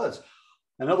probability was.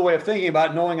 Another way of thinking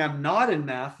about knowing I'm not in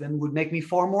math then would make me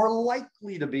far more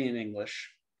likely to be in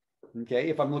English. Okay,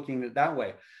 if I'm looking at it that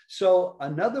way. So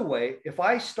another way, if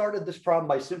I started this problem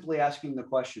by simply asking the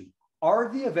question, are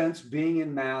the events being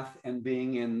in math and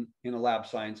being in a lab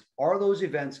science, are those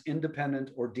events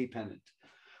independent or dependent?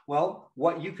 Well,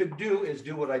 what you could do is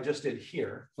do what I just did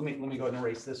here. Let me go ahead and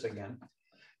erase this again.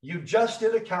 You just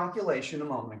did a calculation a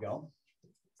moment ago.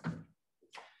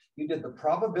 You did the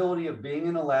probability of being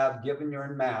in a lab given you're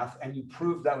in math, and you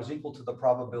proved that was equal to the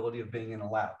probability of being in a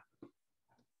lab.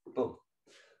 Boom.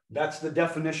 That's the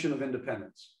definition of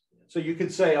independence. So you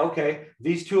could say, okay,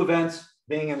 these two events,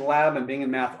 being in lab and being in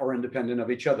math, are independent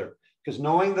of each other, because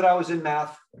knowing that I was in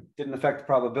math didn't affect the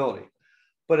probability.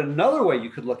 But another way you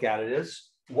could look at it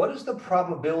is, what is the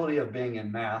probability of being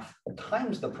in math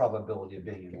times the probability of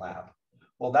being in lab?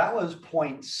 Well, that was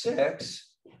 0.6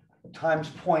 times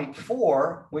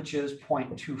 0.4, which is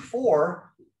 0.24,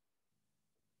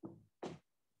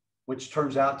 which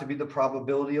turns out to be the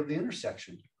probability of the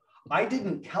intersection. I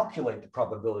didn't calculate the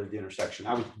probability of the intersection.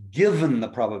 I was given the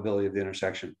probability of the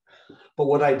intersection. But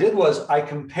what I did was I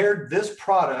compared this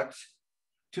product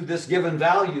to this given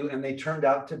value, and they turned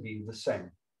out to be the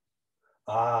same.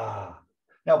 Now,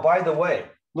 by the way,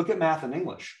 look at math and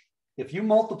English. If you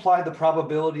multiply the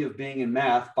probability of being in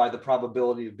math by the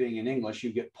probability of being in English,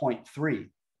 you get 0.3.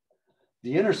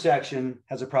 The intersection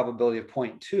has a probability of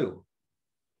 0.2.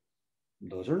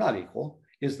 Those are not equal.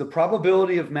 Is the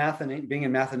probability of math and being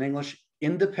in math and English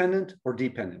independent or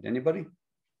dependent? Anybody?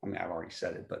 I mean, I've already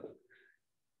said it, but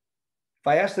if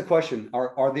I ask the question,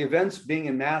 are the events being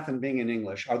in math and being in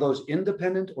English, are those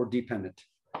independent or dependent?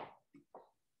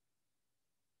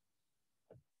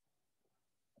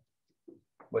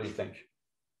 What do you think?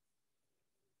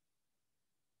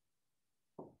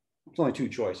 There's only two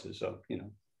choices, so,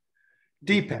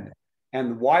 dependent.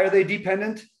 And why are they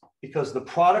dependent? Because the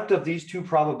product of these two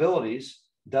probabilities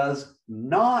does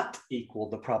not equal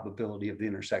the probability of the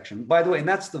intersection. By the way, and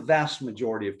that's the vast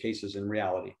majority of cases in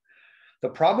reality. The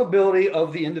probability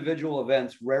of the individual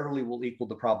events rarely will equal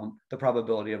the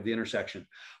probability of the intersection.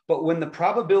 But when the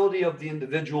probability of the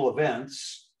individual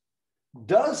events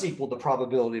does equal the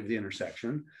probability of the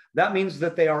intersection, that means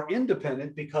that they are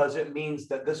independent, because it means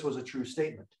that this was a true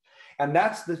statement. And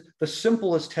that's the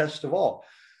simplest test of all.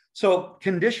 So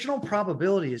conditional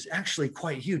probability is actually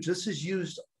quite huge. This is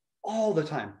used all the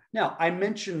time. Now, I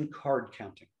mentioned card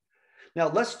counting. Now,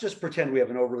 let's just pretend we have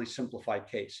an overly simplified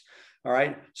case. All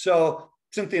right. So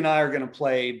Cynthia and I are going to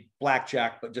play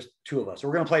blackjack, but just two of us. Or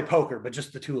we're going to play poker, but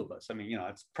just the two of us. I mean,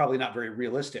 it's probably not very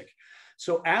realistic.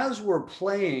 So as we're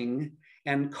playing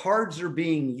and cards are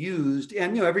being used,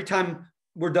 and every time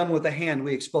we're done with a hand,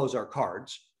 we expose our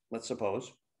cards, let's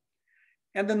suppose.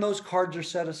 And then those cards are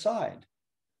set aside.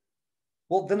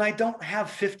 Well, then I don't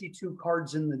have 52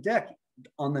 cards in the deck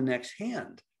on the next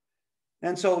hand.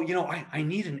 And so, I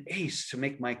need an ace to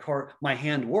make my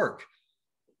hand work.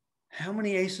 How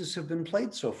many aces have been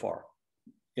played so far?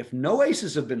 If no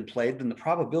aces have been played, then the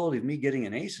probability of me getting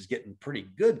an ace is getting pretty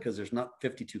good, because there's not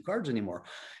 52 cards anymore.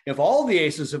 If all the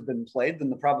aces have been played, then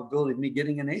the probability of me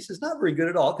getting an ace is not very good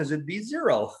at all, because it'd be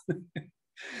 0.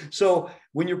 So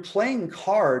when you're playing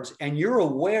cards and you're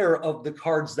aware of the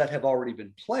cards that have already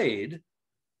been played,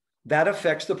 that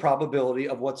affects the probability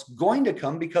of what's going to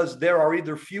come, because there are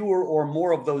either fewer or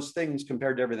more of those things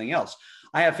compared to everything else.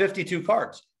 I have 52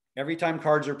 cards. Every time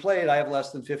cards are played, I have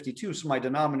less than 52. So my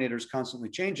denominator is constantly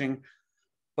changing.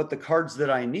 But the cards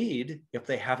that I need, if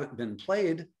they haven't been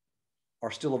played,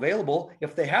 are still available.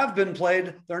 If they have been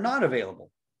played, they're not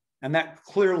available. And that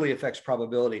clearly affects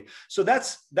probability. So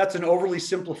that's an overly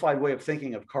simplified way of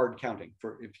thinking of card counting,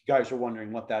 for if you guys are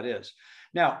wondering what that is.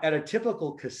 Now, at a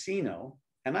typical casino,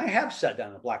 and I have sat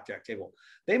down at a blackjack table,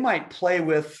 they might play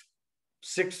with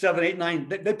 6, 7, 8, 9.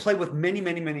 They play with many,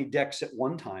 many, many decks at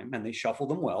one time, and they shuffle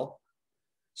them well.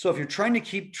 So if you're trying to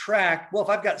keep track, well, if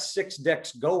I've got 6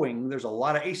 decks going, there's a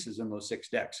lot of aces in those 6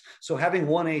 decks. So having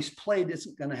one ace played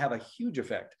isn't going to have a huge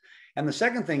effect. And the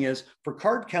second thing is, for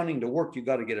card counting to work, you've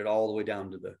got to get it all the way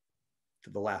down to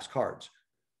the last cards.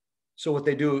 So what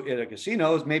they do at a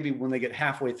casino is maybe when they get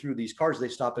halfway through these cards, they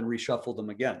stop and reshuffle them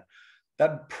again.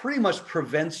 That pretty much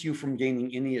prevents you from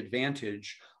gaining any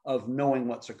advantage of knowing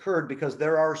what's occurred, because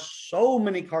there are so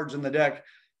many cards in the deck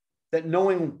that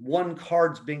knowing one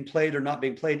card's being played or not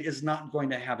being played is not going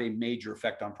to have a major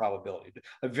effect on probability,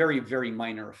 a very, very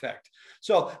minor effect.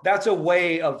 So that's a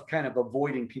way of kind of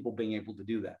avoiding people being able to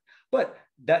do that. But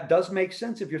that does make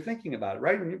sense if you're thinking about it,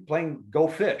 right? When you're playing Go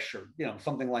Fish or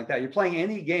something like that, you're playing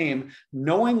any game,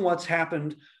 knowing what's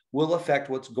happened will affect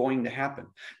what's going to happen.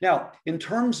 Now, in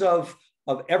terms of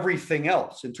everything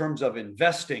else, in terms of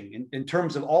investing, in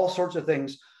terms of all sorts of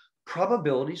things,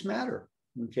 probabilities matter.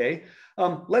 Okay.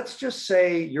 Let's just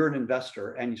say you're an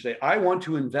investor and you say, I want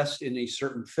to invest in a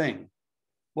certain thing.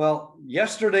 Well,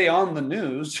 yesterday on the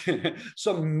news,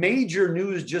 some major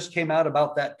news just came out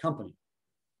about that company,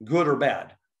 good or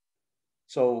bad.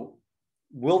 So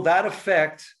will that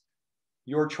affect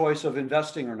your choice of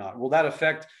investing or not? Will that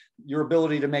affect your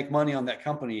ability to make money on that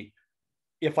company?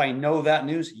 If I know that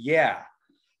news, yeah.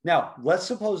 Now, let's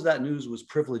suppose that news was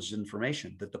privileged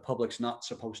information, that the public's not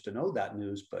supposed to know that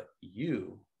news, but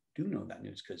you do know that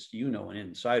news because you know an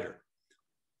insider.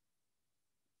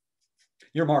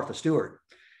 You're Martha Stewart.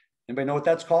 Anybody know what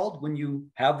that's called when you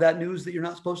have that news that you're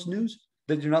not supposed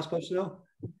to know?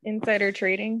 Insider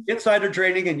trading. Insider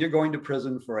trading, and you're going to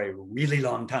prison for a really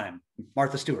long time.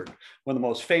 Martha Stewart, one of the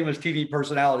most famous TV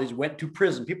personalities, went to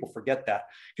prison. People forget that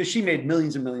because she made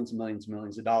millions and millions and millions and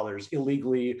millions of dollars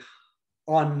illegally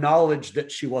on knowledge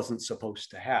that she wasn't supposed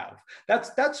to have.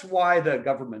 That's why the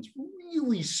government's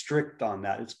really strict on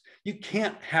that. You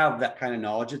can't have that kind of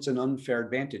knowledge. It's an unfair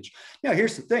advantage. Now,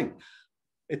 here's the thing.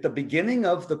 At the beginning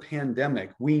of the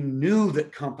pandemic, we knew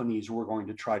that companies were going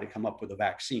to try to come up with a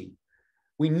vaccine.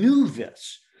 We knew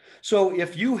this. So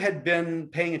if you had been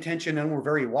paying attention and were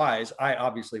very wise, I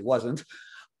obviously wasn't,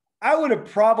 I would have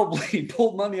probably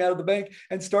pulled money out of the bank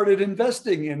and started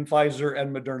investing in Pfizer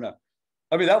and Moderna.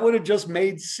 I mean, that would have just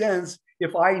made sense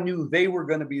if I knew they were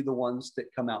going to be the ones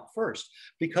that come out first,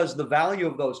 because the value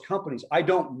of those companies, I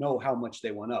don't know how much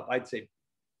they went up. I'd say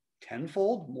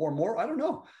tenfold, more, I don't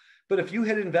know. But if you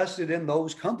had invested in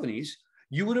those companies,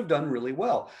 you would have done really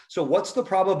well. So what's the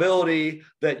probability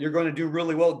that you're going to do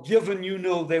really well, given you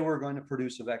know they were going to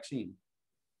produce a vaccine?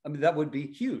 I mean, that would be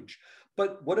huge.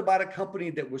 But what about a company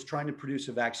that was trying to produce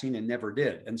a vaccine and never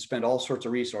did, and spent all sorts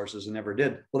of resources and never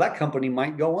did? Well, that company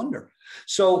might go under.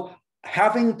 So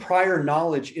having prior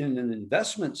knowledge in an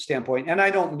investment standpoint, and I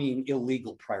don't mean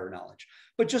illegal prior knowledge,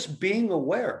 but just being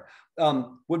aware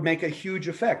would make a huge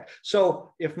effect.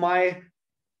 So if my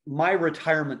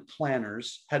retirement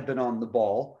planners had been on the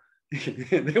ball,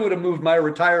 they would have moved my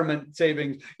retirement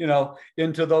savings,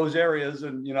 into those areas,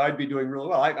 and I'd be doing really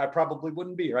well. I probably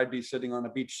wouldn't be, or I'd be sitting on a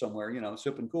beach somewhere,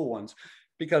 sipping cool ones,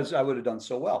 because I would have done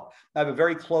so well. I have a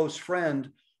very close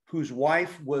friend whose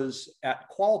wife was at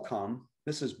Qualcomm.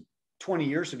 This is 20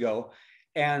 years ago,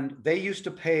 and they used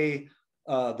to pay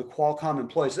the Qualcomm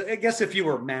employees. I guess if you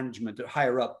were management at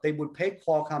higher up, they would pay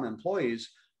Qualcomm employees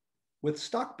with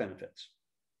stock benefits.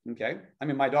 Okay. I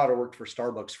mean, my daughter worked for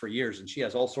Starbucks for years, and she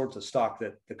has all sorts of stock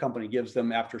that the company gives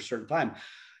them after a certain time.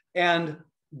 And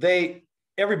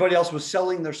everybody else was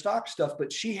selling their stock stuff,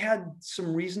 but she had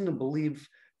some reason to believe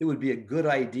it would be a good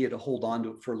idea to hold on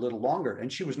to it for a little longer.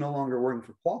 And she was no longer working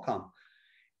for Qualcomm.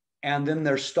 And then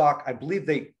their stock, I believe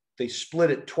they split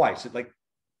it twice.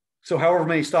 So however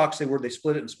many stocks they were, they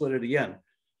split it and split it again.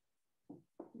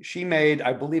 She made,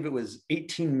 I believe it was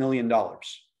 $18 million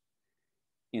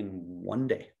in one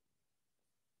day,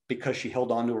 because she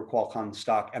held on to her Qualcomm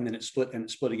stock, and then it split and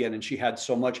it split again, and she had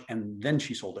so much, and then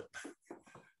she sold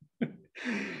it.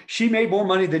 She made more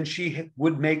money than she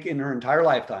would make in her entire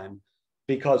lifetime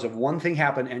because of one thing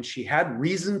happened, and she had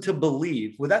reason to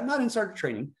believe, with that, not insider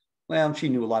trading. Well, she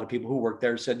knew a lot of people who worked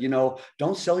there, said,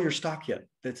 don't sell your stock yet.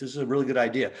 This is a really good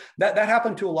idea. That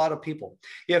happened to a lot of people.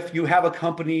 If you have a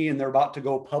company and they're about to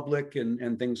go public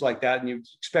and things like that, and you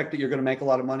expect that you're going to make a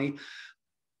lot of money,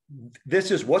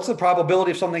 this is, what's the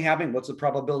probability of something happening? What's the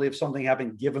probability of something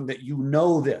happening given that you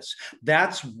know this?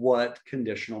 That's what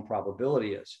conditional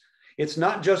probability is. It's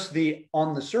not just the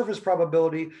on the surface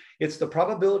probability, it's the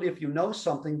probability if you know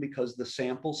something, because the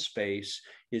sample space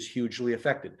is hugely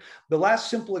affected. The last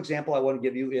simple example I want to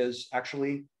give you is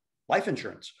actually life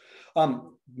insurance.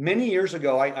 Many years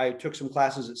ago, I took some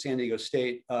classes at San Diego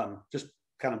State, just a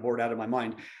kind of bored out of my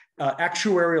mind.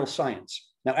 Actuarial science.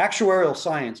 Now, actuarial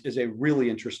science is a really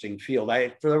interesting field.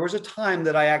 There was a time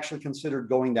that I actually considered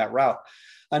going that route.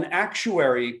 An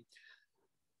actuary,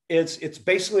 it's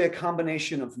basically a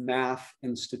combination of math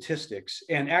and statistics,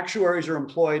 and actuaries are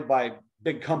employed by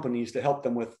big companies to help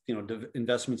them with,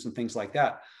 investments and things like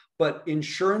that. But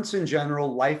insurance in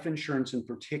general, life insurance in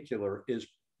particular, is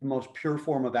the most pure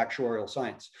form of actuarial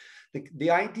science.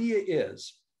 The idea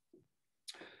is,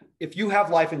 if you have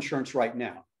life insurance right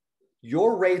now,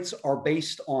 your rates are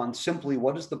based on simply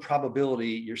what is the probability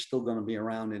you're still going to be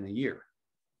around in a year.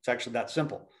 It's actually that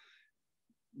simple.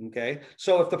 Okay.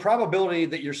 So if the probability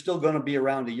that you're still going to be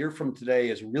around a year from today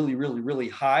is really, really, really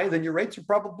high, then your rates are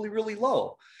probably really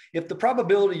low. If the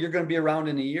probability you're going to be around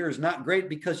in a year is not great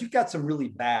because you've got some really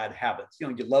bad habits, you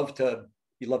love to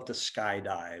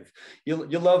skydive, you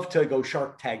love to go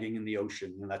shark tagging in the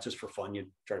ocean, and that's just for fun. You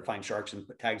try to find sharks and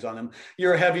put tags on them.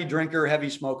 You're a heavy drinker, heavy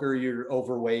smoker, you're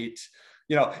overweight,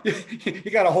 you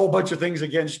got a whole bunch of things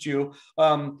against you.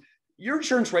 Your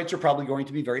insurance rates are probably going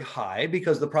to be very high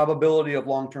because the probability of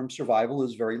long-term survival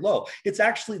is very low. It's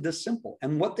actually this simple.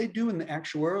 And what they do in the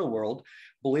actuarial world,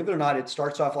 believe it or not, it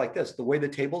starts off like this. The way the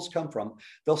tables come from,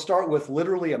 they'll start with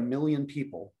literally 1 million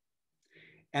people.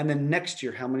 And then next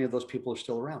year, how many of those people are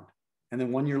still around? And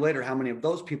then 1 year later, how many of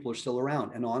those people are still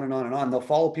around? And on and on and on. They'll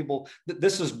follow people.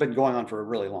 This has been going on for a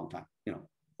really long time,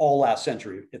 all last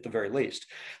century at the very least.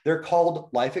 They're called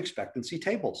life expectancy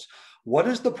tables. What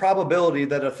is the probability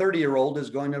that a 30-year-old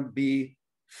is going to be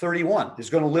 31,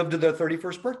 is going to live to their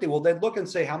 31st birthday? Well, they'd look and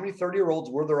say, how many 30-year-olds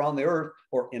were there on the earth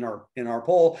or in our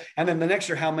poll? And then the next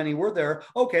year, how many were there?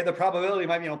 Okay, the probability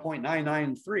might be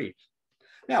 0.993.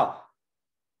 Now,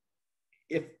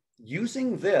 if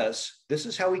using this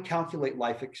is how we calculate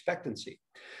life expectancy.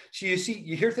 So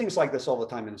you hear things like this all the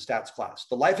time in a stats class.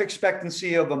 The life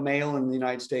expectancy of a male in the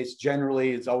United States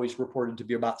generally is always reported to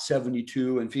be about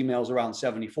 72 and females around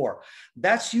 74.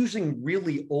 That's using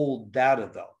really old data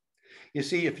though. You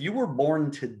see, if you were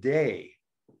born today,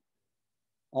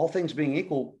 all things being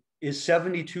equal, is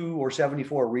 72 or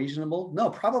 74 reasonable? No,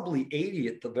 probably 80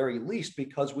 at the very least,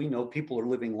 because we know people are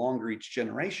living longer each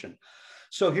generation.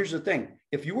 So here's the thing.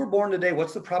 If you were born today,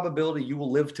 what's the probability you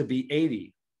will live to be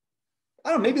 80? I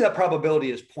don't know, maybe that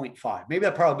probability is 0.5. Maybe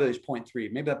that probability is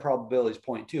 0.3. Maybe that probability is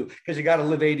 0.2, because you got to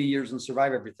live 80 years and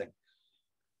survive everything.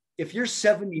 If you're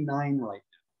 79 right now,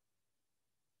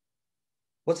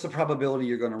 what's the probability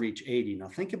you're going to reach 80? Now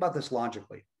think about this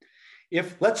logically.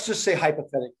 If, let's just say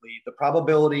hypothetically, the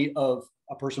probability of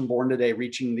a person born today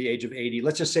reaching the age of 80,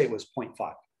 let's just say it was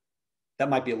 0.5. That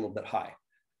might be a little bit high.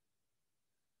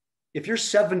 If you're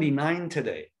 79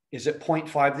 today, is it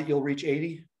 0.5 that you'll reach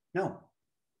 80? No.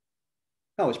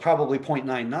 No, it's probably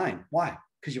 0.99. Why?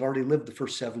 Because you've already lived the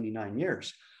first 79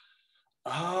 years.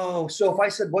 Oh, so if I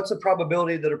said, what's the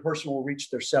probability that a person will reach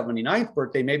their 79th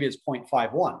birthday? Maybe it's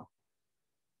 0.51.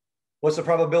 What's the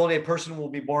probability a person will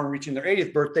be born reaching their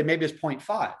 80th birthday? Maybe it's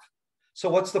 0.5. So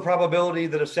what's the probability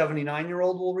that a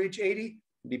 79-year-old will reach 80?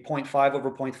 It'd be 0.5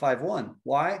 over 0.51.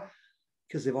 Why?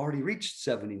 Because they've already reached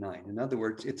 79. In other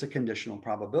words, it's a conditional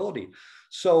probability.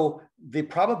 So the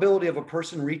probability of a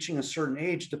person reaching a certain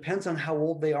age depends on how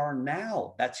old they are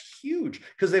now. That's huge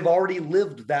because they've already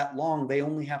lived that long. They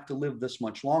only have to live this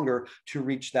much longer to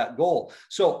reach that goal.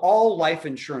 So all life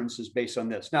insurance is based on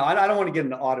this. Now, I don't want to get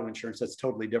into auto insurance. That's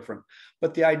totally different.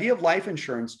 But the idea of life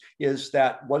insurance is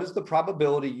that what is the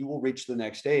probability you will reach the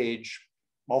next age,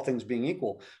 all things being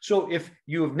equal. So if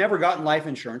you have never gotten life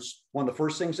insurance, one of the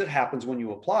first things that happens when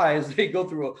you apply is they go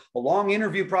through a long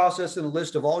interview process and a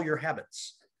list of all your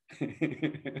habits.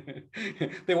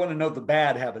 They want to know the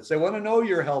bad habits. They want to know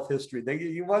your health history.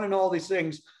 You want to know all these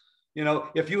things.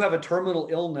 If you have a terminal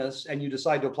illness and you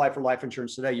decide to apply for life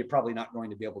insurance today, you're probably not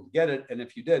going to be able to get it. And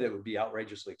if you did, it would be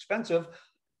outrageously expensive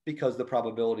because the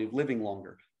probability of living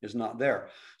longer is not there.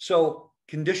 So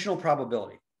conditional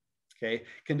probability. Okay,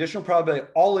 conditional probability,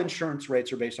 all insurance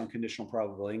rates are based on conditional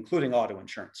probability, including auto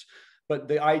insurance. But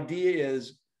the idea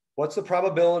is, what's the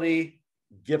probability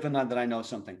given that I know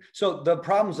something? So the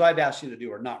problems I've asked you to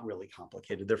do are not really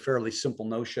complicated. They're fairly simple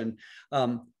notion,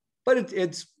 but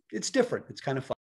it's different. It's kind of fun.